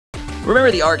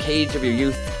Remember the arcades of your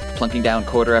youth, plunking down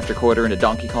quarter after quarter into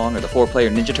Donkey Kong or the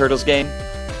 4-player Ninja Turtles game?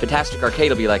 Fantastic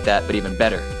Arcade will be like that, but even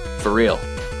better. For real.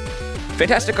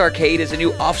 Fantastic Arcade is a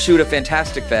new offshoot of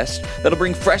Fantastic Fest that'll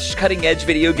bring fresh, cutting-edge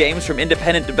video games from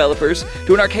independent developers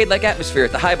to an arcade-like atmosphere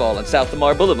at the Highball on South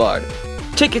Lamar Boulevard.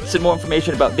 Tickets and more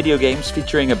information about video games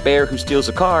featuring a bear who steals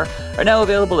a car are now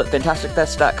available at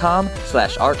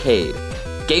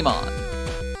fantasticfest.com/arcade. Game on!